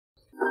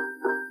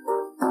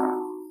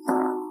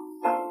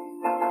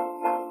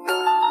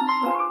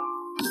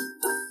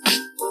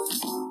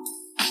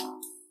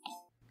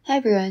Hi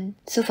everyone,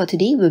 so for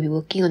today we'll be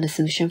working on the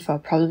solution for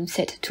problem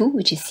set 2,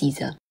 which is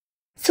Caesar.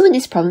 So in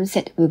this problem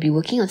set, we'll be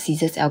working on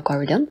Caesar's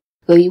algorithm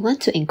where we want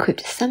to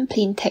encrypt some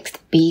plain text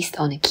based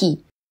on a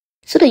key.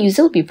 So the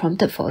user will be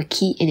prompted for a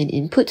key and an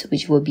input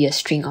which will be a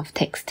string of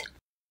text.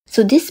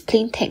 So this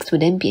plain text will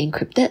then be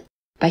encrypted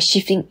by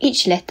shifting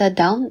each letter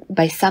down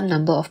by some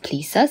number of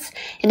places,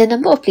 and the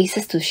number of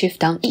places to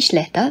shift down each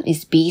letter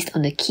is based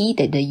on the key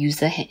that the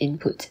user had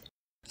input.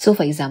 So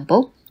for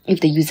example, if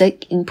the user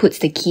inputs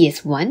the key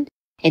as 1,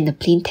 and the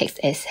plain text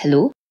as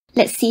hello,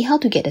 let's see how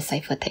to get the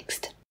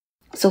ciphertext.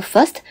 So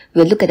first,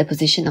 we'll look at the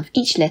position of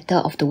each letter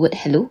of the word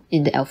hello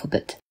in the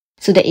alphabet.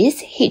 So that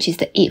is, H is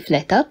the 8th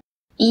letter,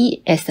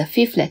 E as the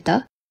 5th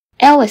letter,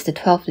 L as the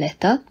 12th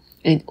letter,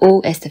 and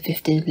O as the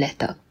 15th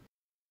letter.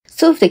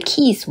 So if the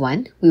key is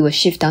 1, we will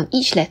shift down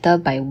each letter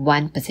by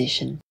 1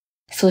 position.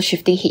 So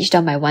shifting H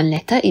down by 1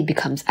 letter, it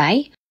becomes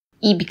I,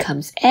 E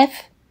becomes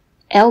F,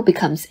 L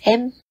becomes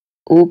M,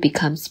 O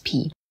becomes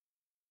P.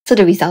 So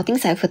the resulting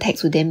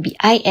ciphertext will then be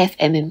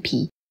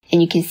IFMMP,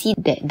 and you can see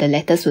that the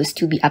letters will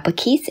still be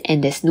uppercase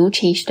and there's no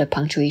change to the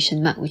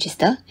punctuation mark, which is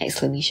the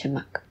exclamation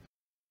mark.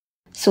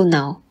 So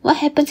now, what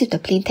happens if the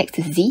plain text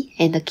is Z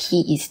and the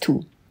key is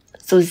 2?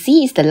 So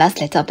Z is the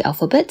last letter of the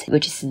alphabet,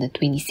 which is in the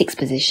 26th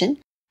position.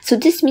 So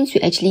this means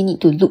we actually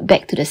need to look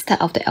back to the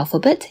start of the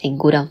alphabet and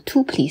go down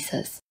 2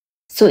 places.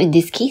 So in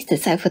this case, the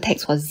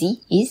ciphertext for Z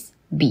is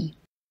B.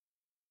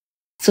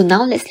 So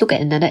now let's look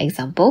at another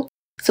example.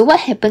 So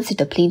what happens if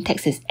the plain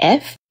text is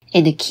F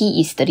and the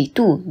key is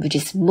 32, which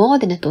is more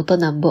than the total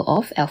number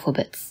of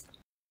alphabets?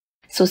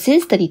 So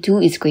since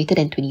 32 is greater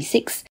than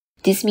 26,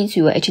 this means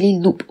we will actually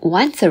loop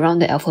once around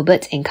the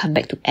alphabet and come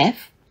back to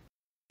F.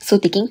 So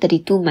taking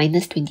 32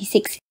 minus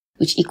 26,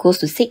 which equals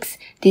to 6,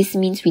 this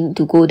means we need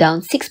to go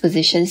down 6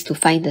 positions to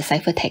find the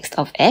ciphertext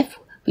of F,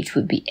 which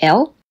would be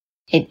L,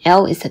 and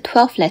L is the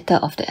 12th letter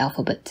of the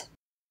alphabet.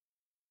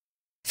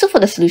 So for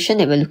the solution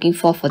that we're looking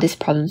for this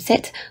problem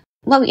set,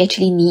 what we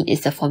actually need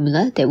is the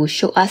formula that will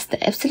show us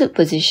the absolute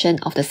position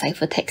of the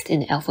ciphertext in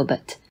the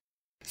alphabet.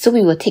 So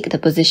we will take the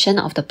position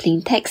of the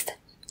plain text.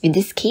 In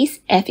this case,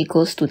 F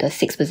equals to the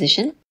 6th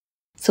position.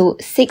 So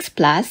 6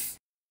 plus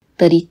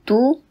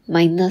 32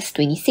 minus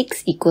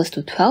 26 equals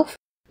to 12,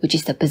 which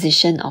is the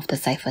position of the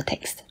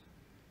ciphertext.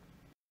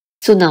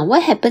 So now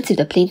what happens if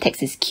the plain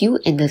text is Q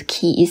and the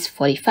key is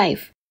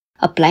 45?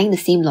 Applying the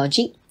same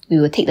logic, we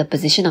will take the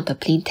position of the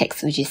plain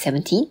text, which is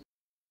 17,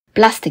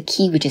 plus the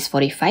key, which is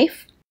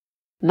 45,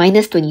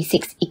 minus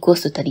 26 equals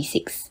to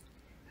 36,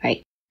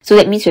 right? So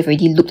that means we've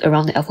already looped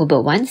around the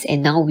alphabet once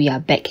and now we are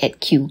back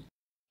at Q.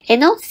 And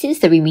now since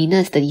the remainder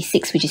is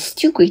 36, which is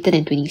still greater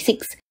than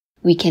 26,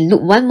 we can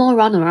loop one more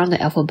round around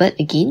the alphabet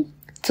again.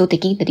 So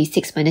taking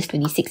 36 minus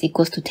 26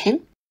 equals to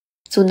 10.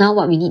 So now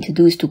what we need to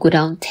do is to go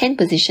down 10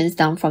 positions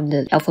down from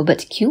the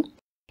alphabet Q,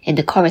 and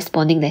the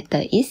corresponding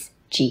letter is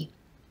J.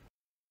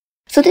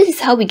 So this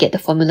is how we get the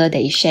formula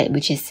that is shared,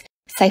 which is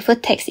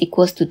ciphertext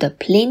equals to the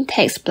plain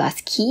text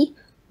plus key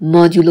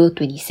modulo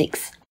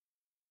 26.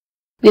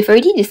 We've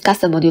already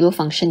discussed the modulo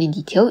function in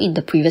detail in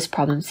the previous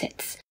problem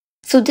sets.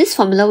 So this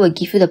formula will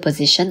give you the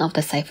position of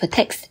the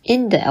ciphertext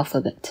in the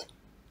alphabet.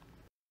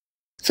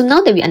 So now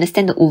that we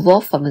understand the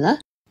overall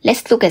formula,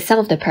 let's look at some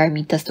of the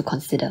parameters to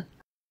consider.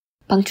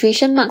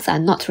 Punctuation marks are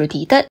not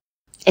rotated,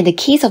 and the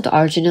case of the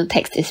original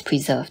text is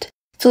preserved.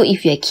 So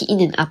if you are keyed in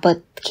an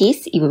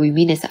uppercase, it will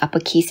remain as an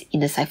uppercase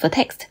in the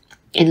ciphertext,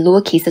 and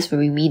lower cases will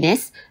remain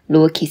as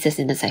lower cases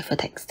in the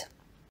ciphertext.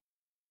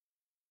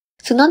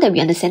 So now that we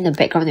understand the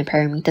background and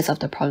parameters of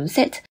the problem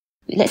set,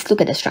 let's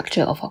look at the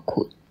structure of our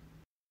code.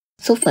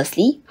 So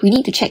firstly, we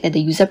need to check that the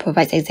user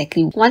provides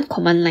exactly one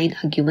command line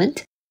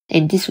argument,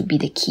 and this would be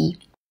the key.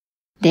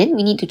 Then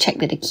we need to check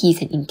that the key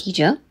is an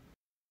integer,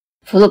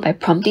 followed by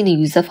prompting the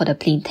user for the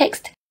plain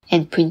text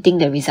and printing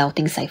the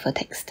resulting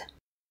ciphertext.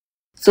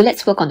 So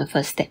let's work on the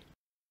first step.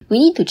 We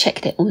need to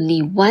check that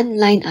only one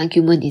line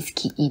argument is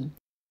keyed in.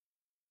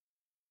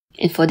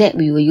 And for that,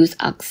 we will use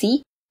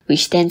argc,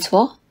 which stands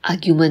for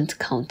argument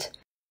count.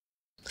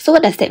 So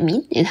what does that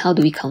mean and how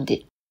do we count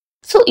it?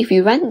 So if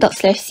we run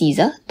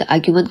 /Caesar, the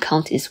argument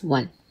count is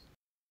 1.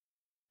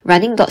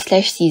 Running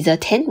 /Caesar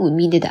 10 would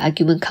mean that the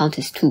argument count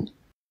is 2.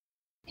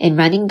 And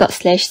running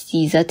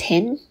 /Caesar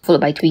 10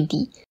 followed by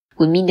 20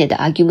 would mean that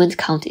the argument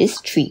count is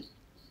 3.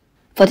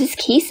 For this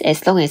case,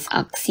 as long as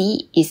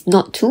argc is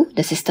not 2,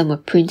 the system will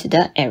print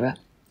the error.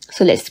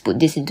 So let's put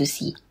this into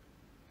C.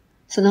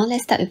 So now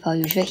let's start with our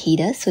usual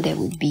header. So that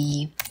would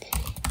be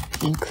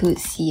include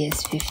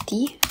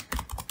CS50,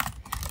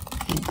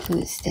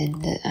 include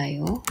standard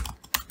IO,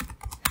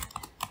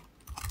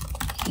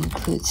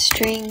 include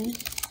string,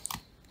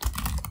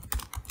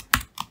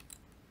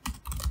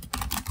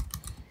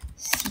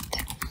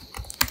 CTAG.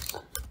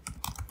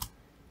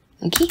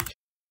 Okay,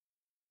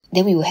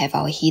 then we will have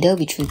our header,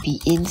 which will be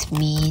int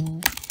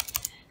main,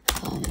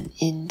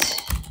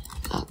 int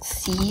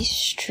argc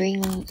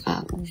string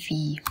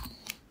argv.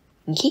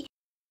 Okay.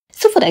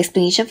 So for the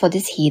explanation for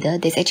this header,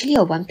 there's actually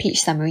a one-page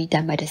summary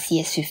done by the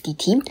CS50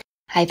 team.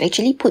 I've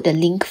actually put the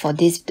link for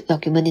this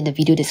document in the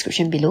video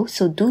description below,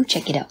 so do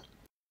check it out.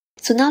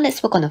 So now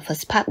let's work on the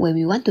first part where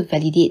we want to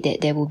validate that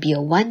there will be a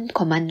one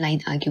command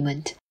line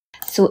argument.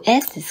 So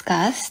as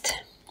discussed,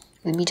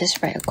 let me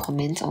just write a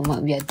comment on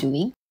what we are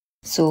doing.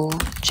 So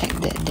check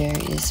that there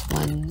is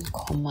one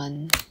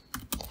command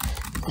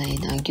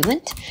line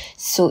argument.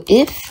 So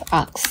if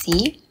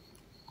argc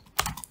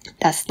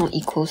does not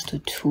equals to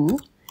 2,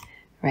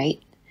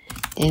 right,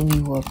 then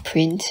we will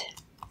print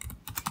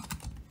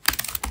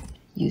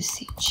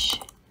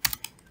usage.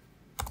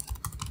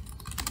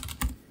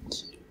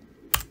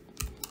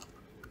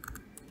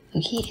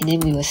 Okay, and then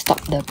we will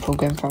stop the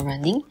program from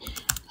running.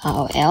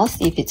 Or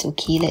else, if it's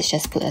okay, let's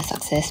just put a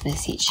success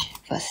message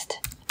first.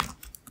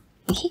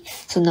 Okay,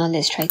 so now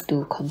let's try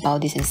to compile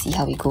this and see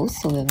how it goes.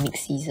 So we'll make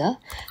Caesar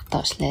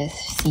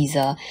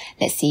 /Caesar.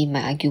 Let's say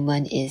my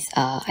argument is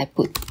I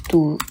put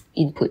 2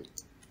 input.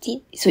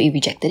 See? So it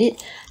rejected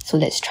it. So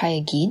let's try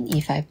again.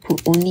 If I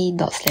put only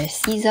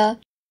 /Caesar,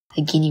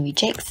 again it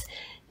rejects.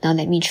 Now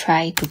let me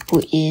try to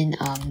put in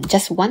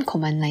just one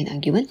command line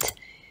argument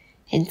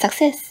and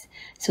success.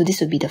 So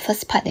this would be the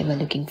first part that we're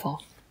looking for.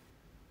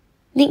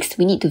 Next,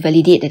 we need to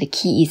validate that the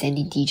key is an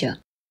integer.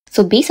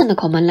 So based on the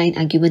command line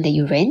argument that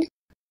you ran,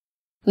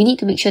 we need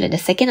to make sure that the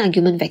second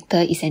argument vector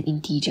is an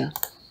integer.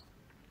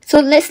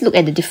 So let's look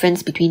at the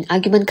difference between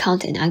argument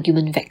count and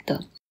argument vector.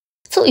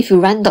 So if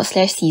you run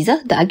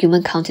 /Caesar, the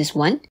argument count is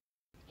 1,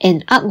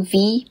 and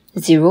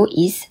argv0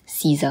 is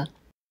Caesar.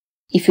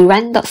 If you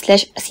run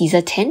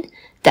 /Caesar10,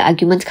 the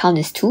argument count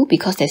is 2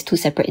 because there's 2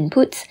 separate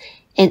inputs,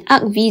 and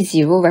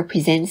argv0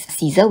 represents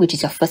Caesar, which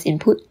is your first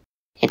input,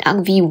 and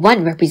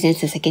argv1 represents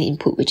the second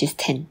input, which is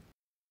 10.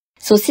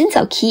 So since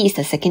our key is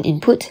the second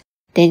input,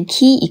 then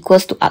key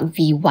equals to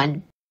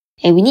argv1.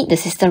 And we need the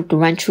system to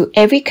run through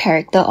every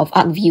character of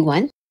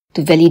argv1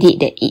 to validate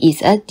that it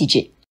is a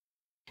digit.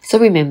 So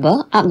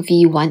remember,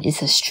 argv1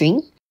 is a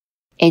string,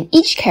 and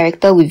each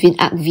character within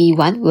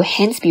argv1 will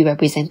hence be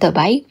represented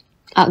by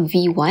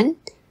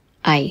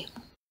argv1i.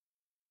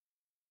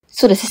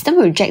 So the system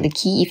will reject the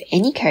key if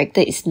any character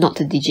is not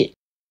a digit.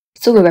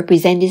 So we'll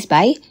represent this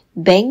by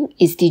bang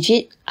is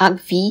digit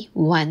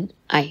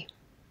argv1i.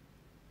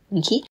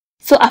 Okay,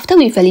 so after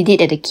we validate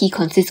that the key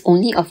consists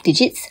only of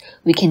digits,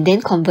 we can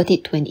then convert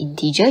it to an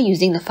integer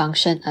using the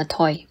function a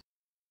toy.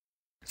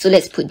 So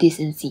let's put this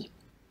in C.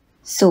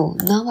 So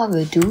now what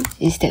we'll do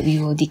is that we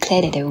will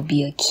declare that there will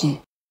be a key.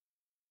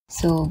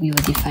 So we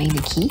will define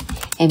the key,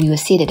 and we will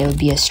say that there will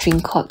be a string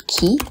called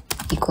key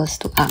equals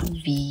to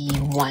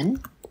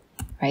argv1,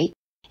 right?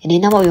 And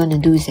then now what we want to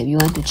do is that we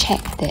want to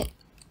check that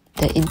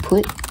the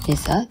input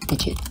is a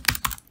digit.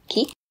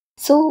 Okay,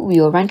 so we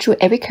will run through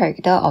every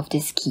character of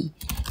this key.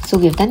 So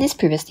we've done this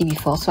previously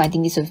before, so I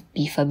think this will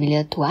be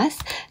familiar to us.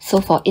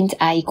 So for int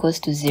I equals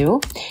to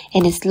 0,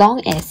 and as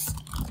long as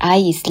I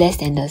is less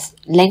than the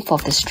length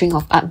of the string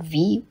of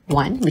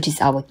argv1, which is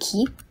our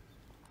key,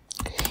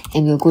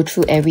 and we'll go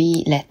through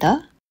every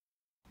letter,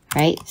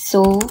 right?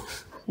 So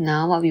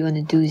now what we want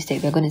to do is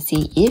that we're going to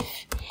say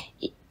if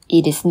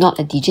it is not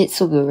a digit,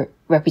 so we'll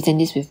represent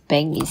this with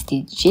bang is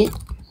digit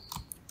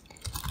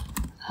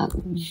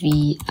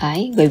vi,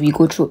 where we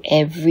go through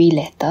every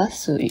letter,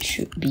 so it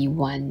should be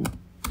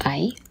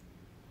 1i,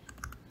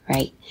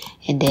 right?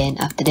 And then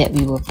after that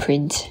we will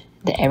print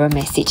the error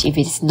message if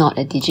it's not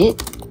a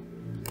digit,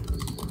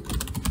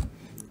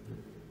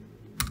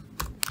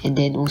 and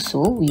then also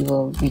we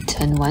will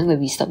return 1 where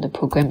we stop the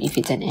program if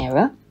it's an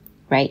error,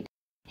 right?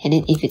 And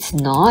then if it's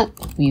not,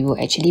 we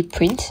will actually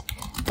print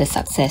the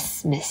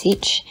success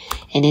message,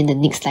 and then the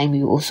next line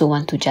we will also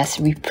want to just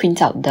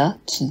reprint out the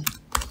key.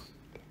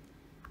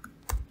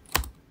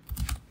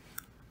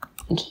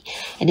 Okay,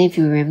 and then if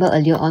you remember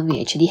earlier on,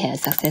 we actually had a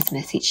success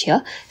message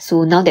here.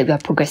 So now that we are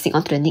progressing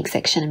on to the next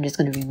section, I'm just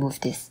going to remove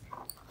this.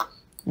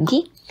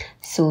 Okay,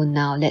 so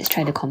now let's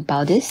try to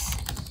compile this.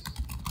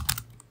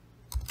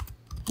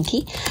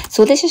 Okay,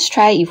 so let's just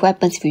try if what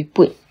happens if we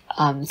put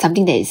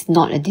something that is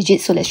not a digit.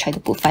 So let's try to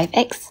put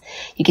 5x.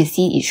 You can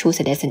see it shows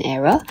that there's an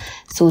error.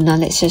 So now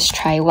let's just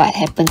try what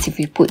happens if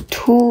we put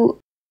 2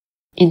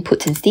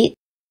 inputs instead.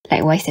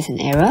 Likewise, there's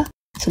an error.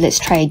 So let's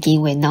try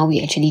again where now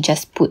we actually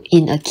just put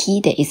in a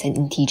key that is an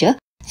integer.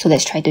 So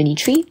let's try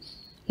 23.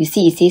 You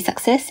see it says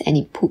success and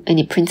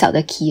it prints out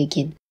the key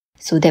again.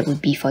 So that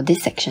would be for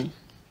this section.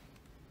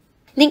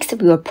 Next,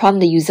 we will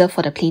prompt the user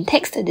for the plain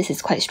text. This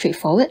is quite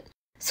straightforward.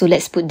 So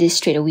let's put this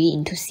straight away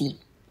into C.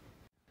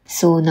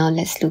 So now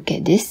let's look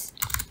at this.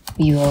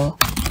 We will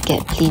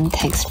get plain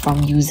text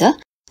from user.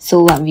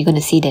 So what we're going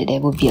to say that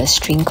there will be a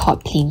string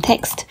called plain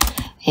text,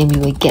 and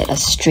we will get a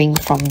string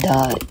from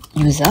the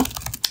user.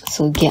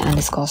 So get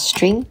underscore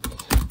string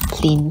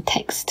plain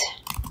text.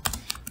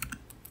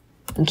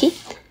 Okay,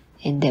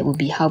 and that will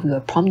be how we will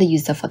prompt the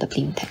user for the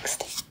plain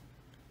text.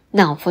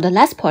 Now for the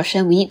last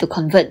portion, we need to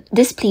convert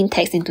this plain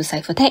text into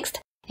ciphertext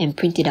and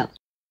print it out.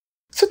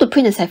 So to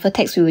print a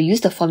ciphertext, we will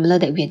use the formula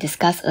that we had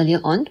discussed earlier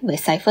on, where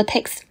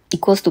ciphertext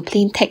equals to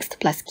plain text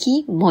plus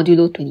key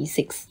modulo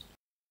 26.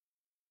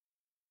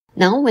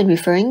 Now when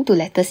referring to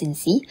letters in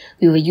C,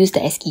 we will use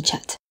the ASCII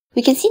chart.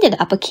 We can see that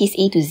the uppercase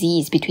A to Z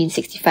is between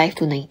 65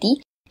 to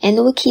 90, and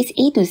lowercase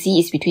a to z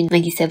is between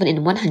 97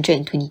 and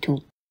 122.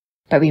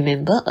 But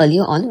remember,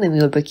 earlier on when we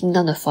were breaking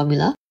down the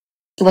formula,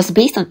 it was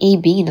based on A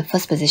being in the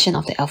first position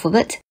of the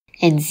alphabet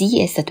and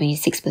Z as the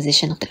 26th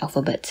position of the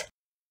alphabet.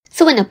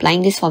 So when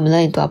applying this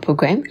formula into our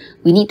program,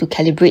 we need to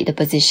calibrate the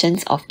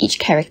positions of each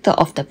character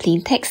of the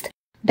plain text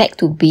back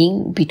to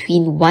being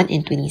between 1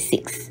 and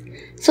 26.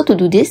 So to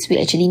do this, we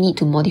actually need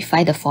to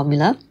modify the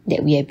formula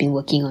that we have been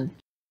working on.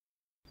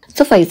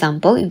 So for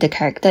example, if the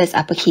character is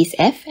uppercase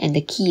F and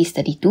the key is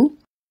 32,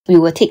 we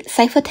will take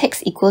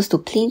ciphertext equals to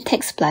plain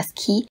text plus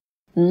key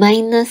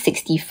minus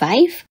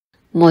 65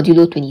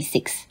 modulo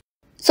 26.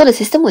 So the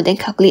system will then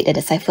calculate that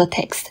the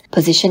ciphertext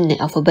position in the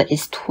alphabet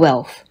is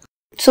 12.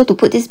 So to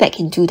put this back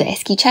into the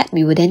ASCII chart,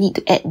 we will then need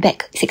to add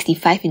back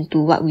 65 into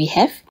what we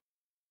have.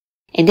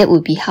 And that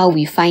would be how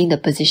we find the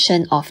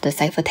position of the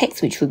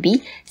ciphertext, which would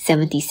be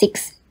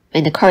 76,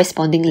 and the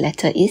corresponding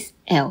letter is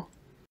L.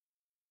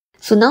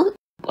 So now,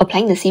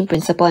 applying the same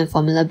principle and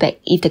formula back,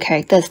 if the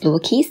character is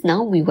lowercase,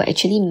 now we will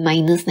actually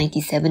minus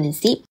 97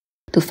 instead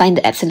to find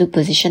the absolute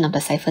position of the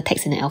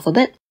ciphertext in the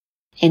alphabet.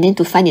 And then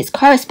to find its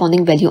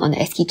corresponding value on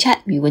the ASCII chart,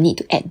 we will need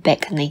to add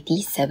back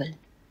 97.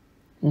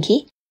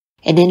 Okay?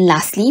 And then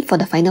lastly, for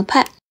the final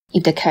part,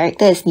 if the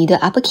character is neither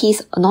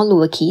uppercase nor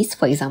lowercase,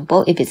 for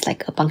example, if it's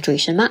like a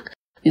punctuation mark,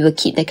 we will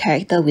keep the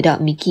character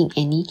without making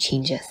any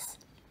changes.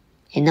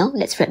 And now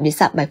let's wrap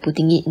this up by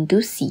putting it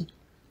into C.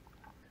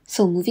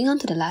 So moving on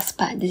to the last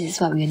part, this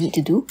is what we will need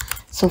to do.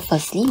 So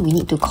firstly, we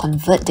need to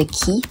convert the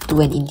key to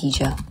an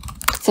integer.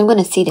 So I'm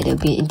going to say that there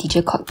will be an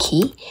integer called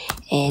k,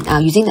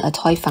 and using the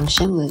atoy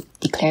function, we'll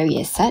declare it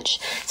as such.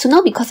 So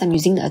now because I'm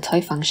using the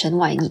atoy function,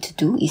 what I need to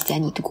do is that I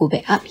need to go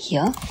back up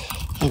here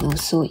and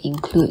also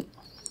include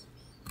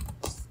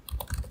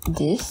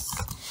this,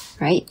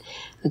 right?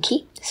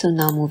 Okay, so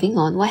now moving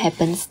on, what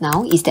happens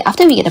now is that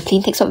after we get the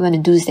plain text, what we want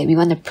to do is that we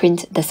want to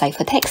print the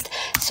ciphertext.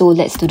 So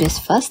let's do this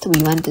first.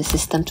 We want the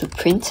system to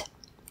print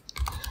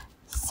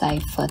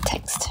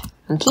ciphertext.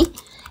 Okay,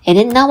 and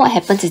then now what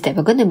happens is that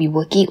we're going to be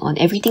working on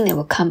everything that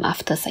will come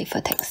after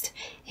ciphertext,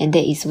 and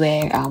that is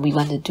where we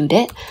want to do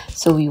that.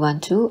 So we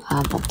want to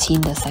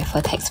obtain the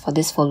ciphertext for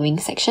this following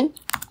section,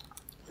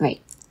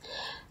 right?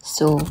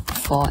 So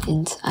for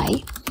int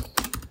I,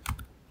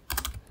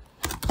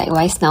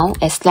 likewise now,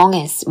 as long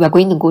as we're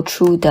going to go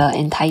through the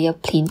entire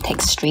plain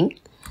text string,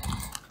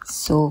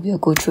 so we'll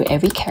go through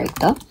every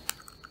character.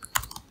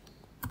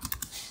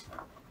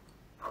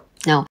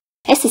 Now,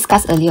 as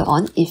discussed earlier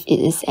on, if it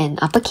is an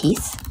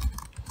uppercase,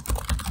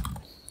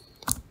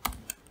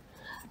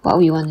 what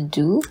we want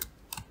to do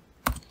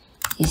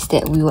is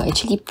that we will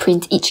actually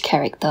print each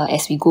character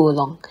as we go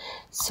along.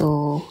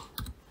 So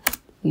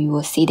we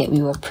will say that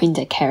we will print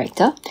the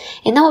character.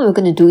 And now what we're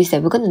going to do is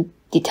that we're going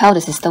to tell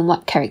the system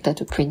what character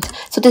to print.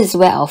 So this is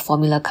where our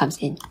formula comes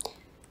in.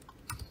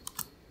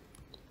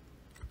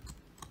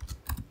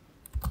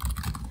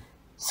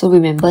 So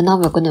remember, now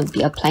we're going to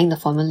be applying the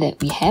formula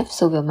that we have.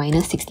 So we'll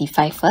minus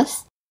 65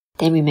 first.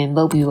 Then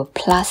remember, we will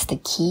plus the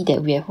key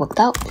that we have worked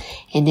out.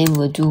 And then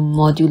we'll do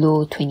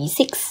modulo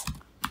 26.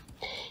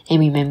 And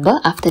remember,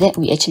 after that,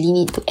 we actually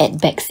need to add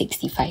back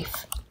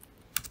 65.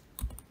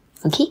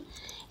 Okay?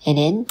 And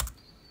then,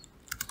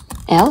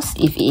 else,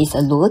 if it is a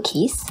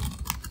lowercase,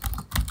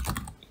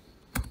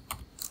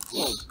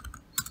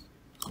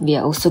 we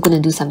are also going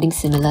to do something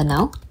similar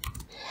now.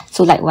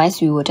 So likewise,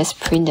 we will just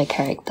print the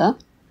character.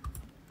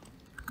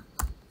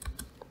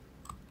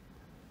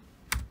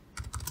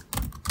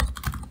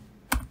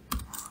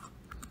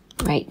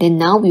 Right, then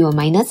now we will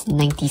minus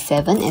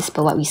 97 as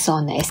per what we saw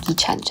on the ASCII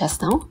chart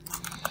just now.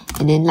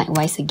 And then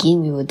likewise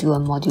again, we will do a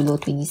modulo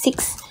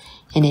 26.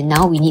 And then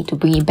now we need to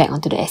bring it back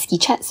onto the ASCII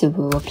chart, so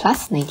we will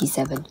plus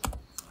 97.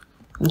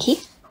 Okay?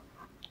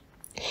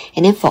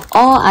 And then for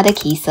all other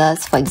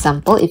cases, for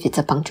example, if it's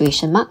a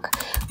punctuation mark,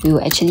 we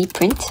will actually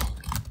print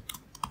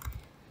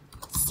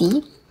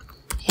C,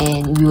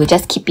 and we will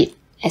just keep it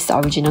as the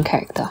original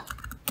character.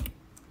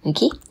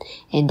 Okay,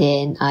 and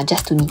then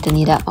just to neaten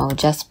it up, I'll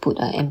just put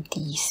an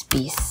empty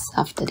space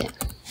after that.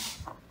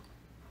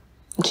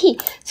 Okay,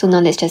 so now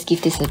let's just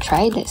give this a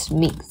try. Let's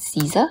make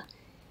Caesar,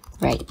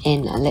 right,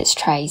 and let's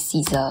try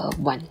Caesar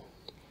 1.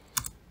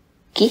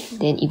 Okay,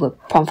 then it will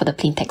prompt for the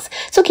plain text.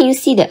 So can you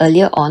see that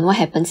earlier on, what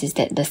happens is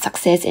that the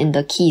success and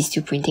the key is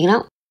still printing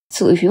out.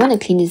 So if you want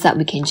to clean this up,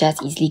 we can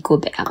just easily go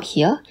back up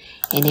here,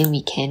 and then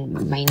we can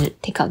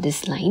take out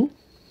this line.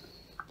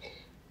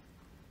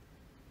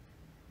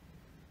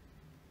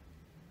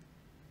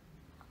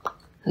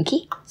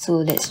 Okay, so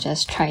let's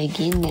just try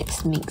again.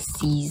 Let's make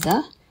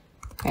Caesar,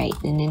 right,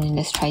 and then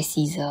let's try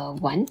Caesar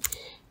 1,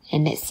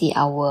 and let's say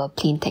our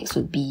plain text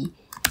would be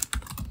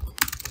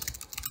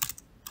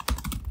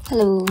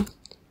hello.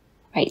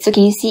 Right, so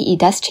can you see it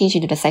does change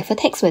into the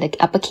ciphertext where the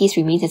uppercase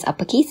remains as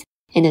uppercase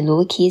and the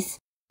lowercase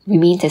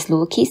remains as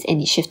lowercase,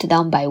 and it shifted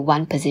down by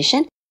 1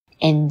 position,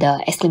 and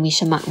the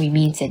exclamation mark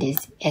remains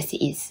as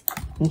it is.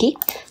 Okay,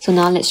 so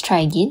now let's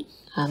try again.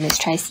 Let's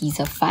try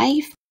Caesar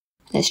 5.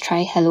 Let's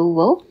try hello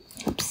world.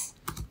 Oops.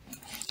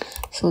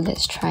 So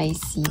let's try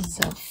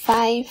Caesar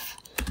 5.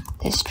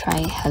 Let's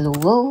try hello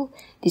world.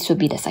 This will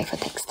be the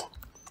ciphertext.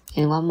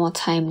 And one more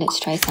time, let's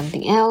try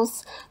something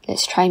else.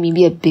 Let's try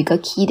maybe a bigger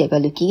key that we're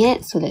looking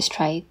at. So let's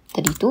try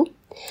 32.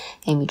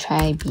 And we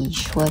try be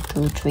sure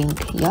to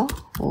drink your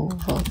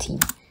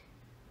Ovaltine.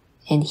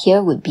 And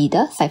here would be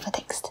the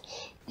ciphertext.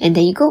 And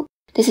there you go.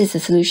 This is the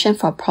solution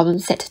for problem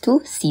set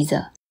 2,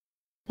 Caesar.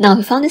 Now, if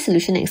you found this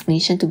solution and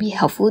explanation to be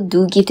helpful,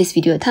 do give this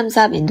video a thumbs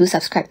up and do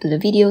subscribe to the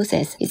videos,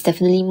 as it's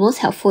definitely most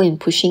helpful in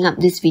pushing up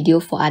this video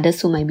for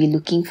others who might be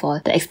looking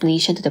for the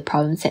explanation to the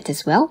problem set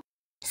as well.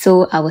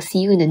 So I will see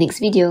you in the next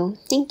video.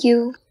 Thank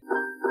you.